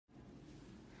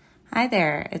Hi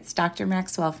there, it's Dr.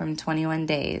 Maxwell from 21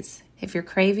 Days. If you're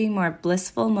craving more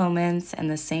blissful moments and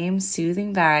the same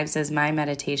soothing vibes as my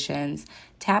meditations,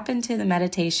 tap into the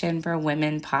Meditation for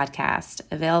Women podcast,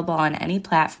 available on any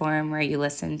platform where you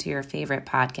listen to your favorite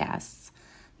podcasts.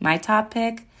 My top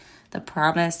pick, The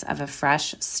Promise of a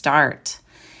Fresh Start.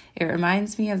 It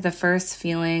reminds me of the first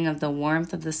feeling of the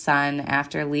warmth of the sun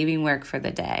after leaving work for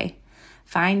the day.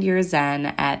 Find your Zen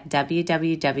at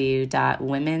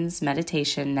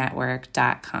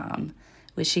www.womensmeditationnetwork.com.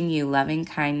 Wishing you loving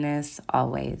kindness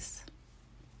always.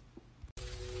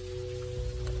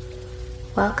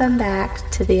 Welcome back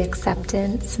to the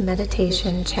Acceptance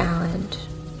Meditation Challenge.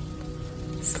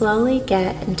 Slowly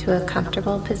get into a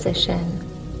comfortable position,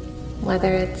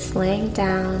 whether it's laying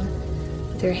down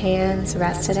with your hands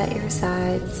rested at your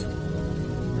sides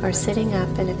or sitting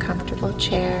up in a comfortable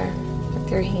chair with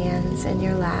your hands in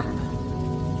your lap.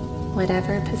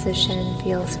 Whatever position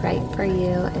feels right for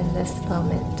you in this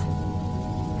moment.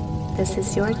 This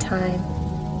is your time.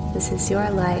 This is your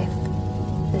life.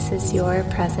 This is your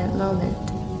present moment.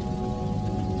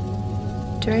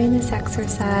 During this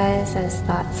exercise, as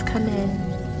thoughts come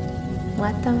in,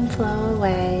 let them flow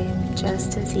away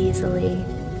just as easily,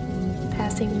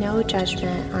 passing no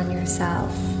judgment on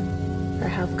yourself or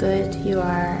how good you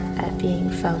are at being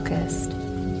focused.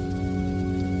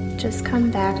 Just come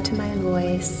back to my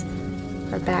voice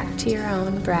or back to your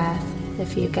own breath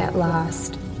if you get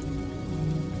lost.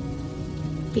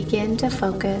 Begin to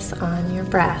focus on your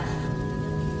breath.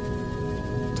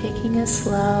 Taking a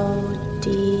slow,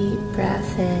 deep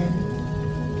breath in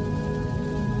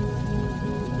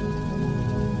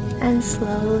and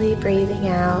slowly breathing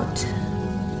out.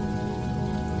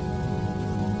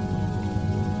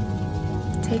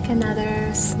 Take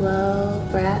another slow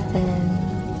breath in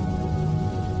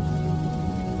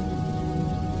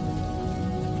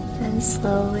and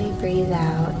slowly breathe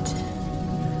out,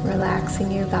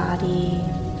 relaxing your body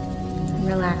and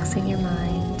relaxing your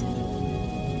mind.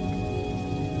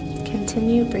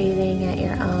 Continue breathing at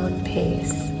your own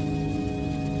pace.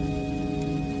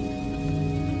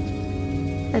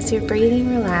 As your breathing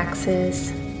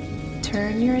relaxes,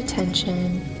 turn your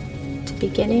attention to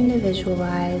beginning to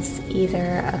visualize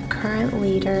either a current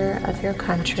leader of your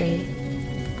country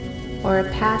or a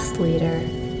past leader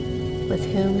with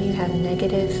whom you have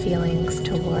negative feelings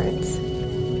towards.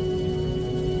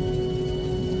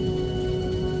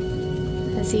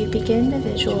 As you begin to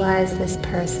visualize this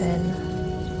person,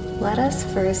 let us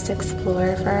first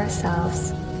explore for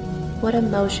ourselves what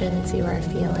emotions you are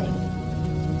feeling.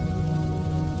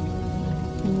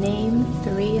 Name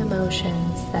 3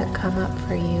 emotions that come up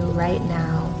for you right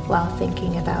now while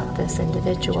thinking about this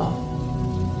individual.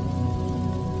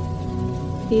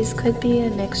 These could be a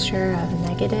mixture of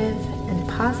negative and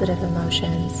positive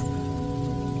emotions,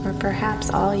 or perhaps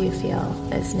all you feel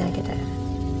is negative.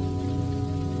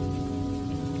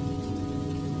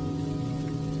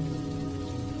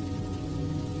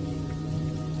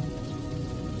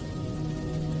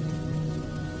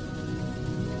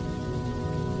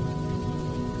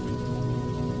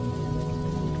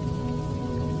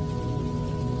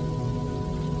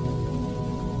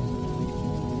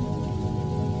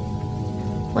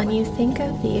 When you think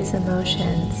of these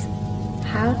emotions,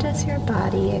 how does your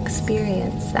body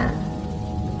experience them?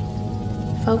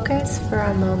 Focus for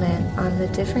a moment on the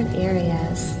different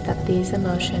areas that these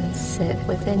emotions sit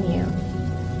within you.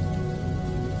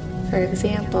 For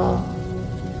example,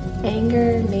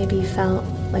 anger may be felt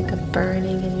like a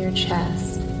burning in your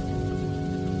chest.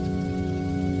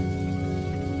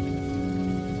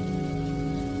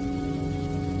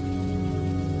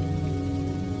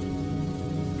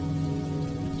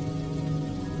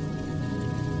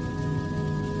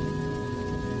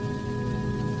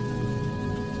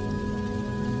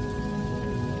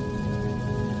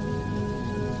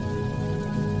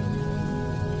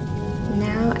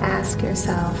 Now ask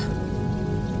yourself,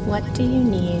 what do you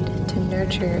need to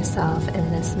nurture yourself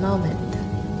in this moment?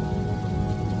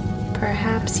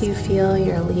 Perhaps you feel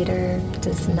your leader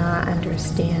does not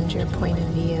understand your point of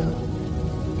view,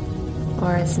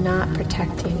 or is not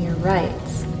protecting your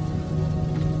rights,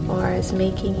 or is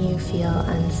making you feel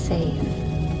unsafe.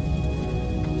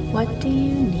 What do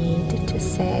you need to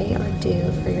say or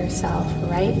do for yourself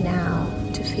right now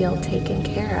to feel taken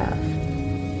care of?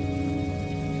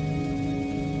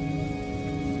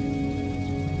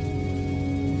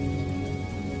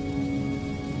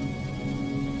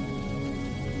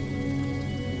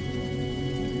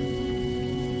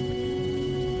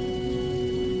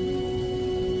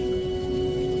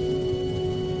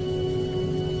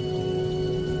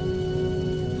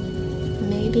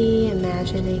 Maybe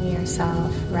imagining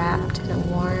yourself wrapped in a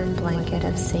warm blanket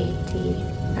of safety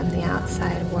from the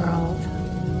outside world.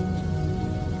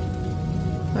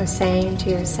 Or saying to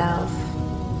yourself,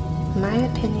 my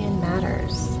opinion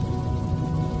matters.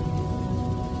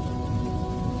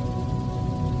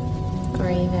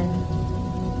 Or even,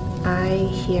 I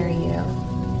hear you,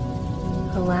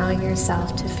 allowing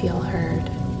yourself to feel heard.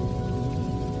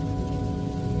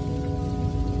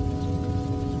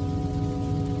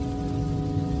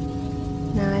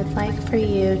 Now I'd like for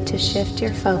you to shift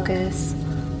your focus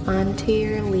onto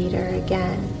your leader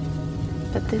again,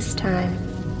 but this time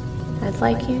I'd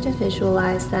like you to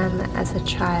visualize them as a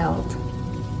child,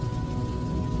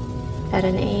 at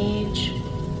an age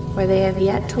where they have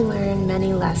yet to learn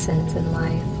many lessons in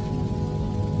life.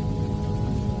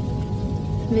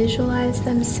 Visualize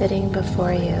them sitting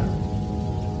before you,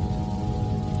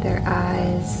 their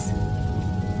eyes,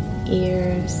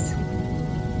 ears,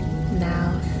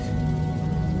 mouth,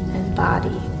 and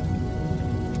body.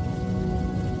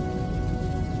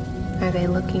 Are they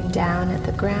looking down at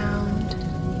the ground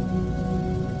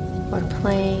or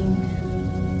playing?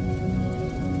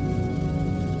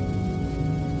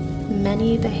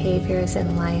 Many behaviors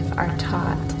in life are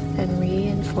taught and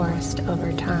reinforced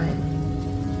over time,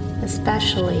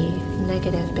 especially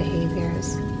negative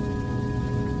behaviors.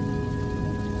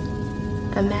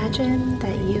 Imagine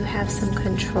that you have some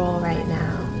control right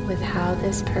now with how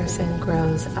this person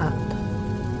grows up.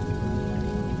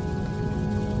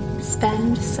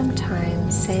 Spend some time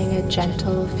saying a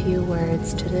gentle few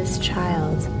words to this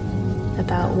child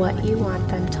about what you want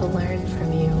them to learn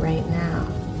from you right now.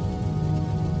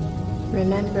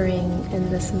 Remembering in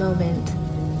this moment,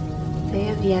 they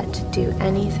have yet to do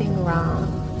anything wrong,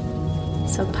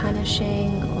 so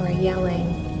punishing or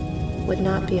yelling would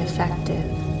not be effective.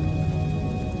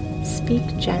 Speak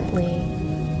gently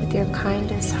with your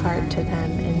kindest heart to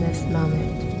them in this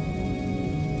moment.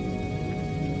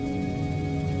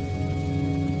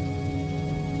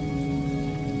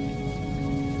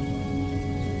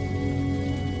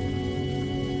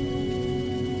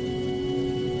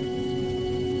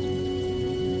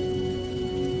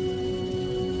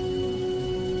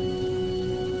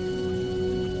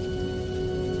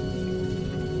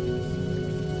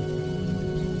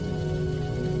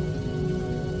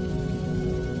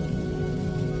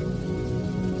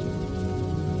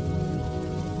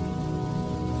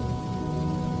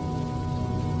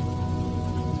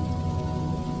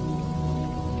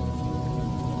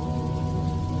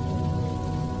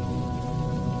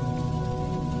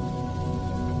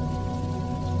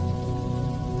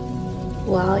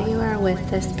 While you are with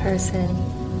this person,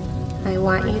 I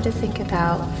want you to think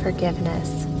about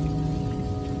forgiveness.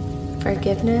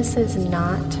 Forgiveness is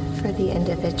not for the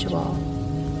individual,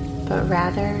 but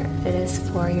rather it is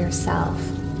for yourself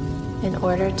in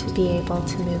order to be able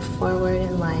to move forward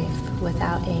in life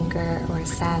without anger or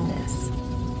sadness.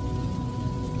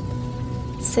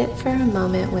 Sit for a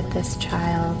moment with this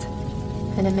child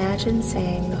and imagine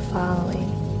saying the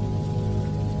following: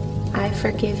 I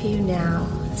forgive you now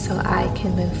so I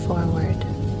can move forward.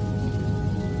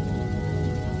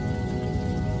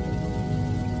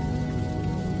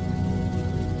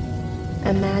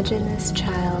 Imagine this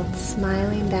child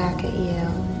smiling back at you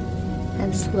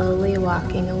and slowly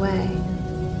walking away.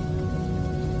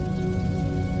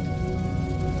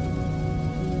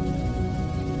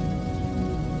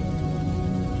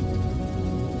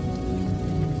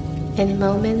 In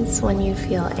moments when you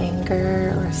feel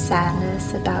anger or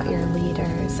sadness about your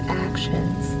leader's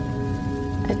actions,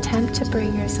 attempt to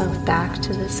bring yourself back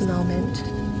to this moment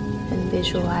and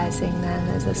visualizing them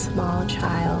as a small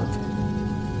child.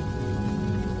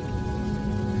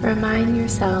 Remind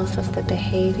yourself of the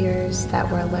behaviors that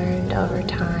were learned over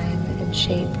time and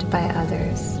shaped by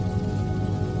others.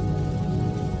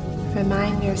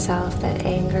 Remind yourself that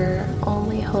anger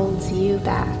only holds you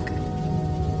back,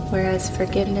 whereas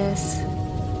forgiveness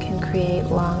can create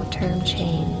long-term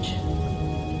change.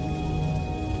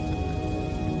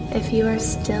 If you are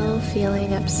still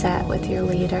feeling upset with your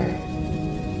leader,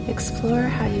 explore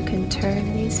how you can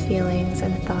turn these feelings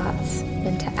and thoughts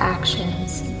into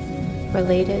actions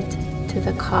related to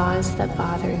the cause that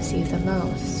bothers you the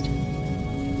most,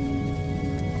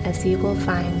 as you will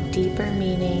find deeper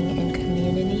meaning in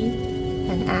community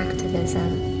and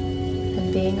activism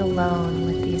than being alone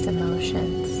with these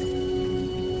emotions.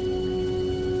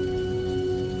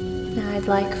 Now I'd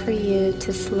like for you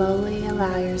to slowly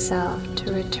allow yourself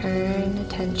to return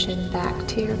attention back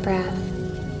to your breath,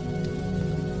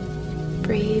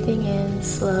 breathing in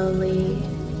slowly,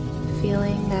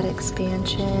 feeling that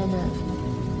expansion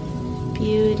of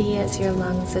beauty as your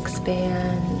lungs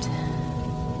expand,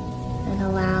 and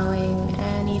allowing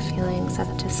any feelings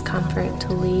of discomfort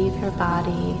to leave your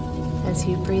body as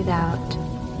you breathe out.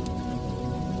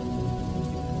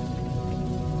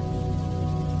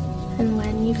 And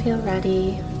when you feel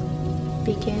ready,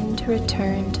 begin to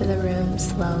return to the room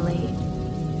slowly,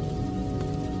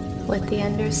 with the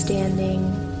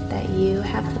understanding that you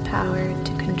have the power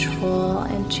to control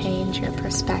and change your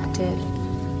perspective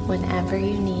whenever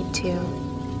you need to.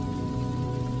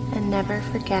 And never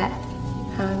forget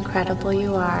how incredible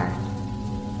you are.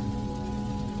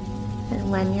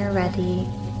 And when you're ready,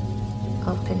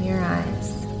 open your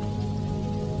eyes.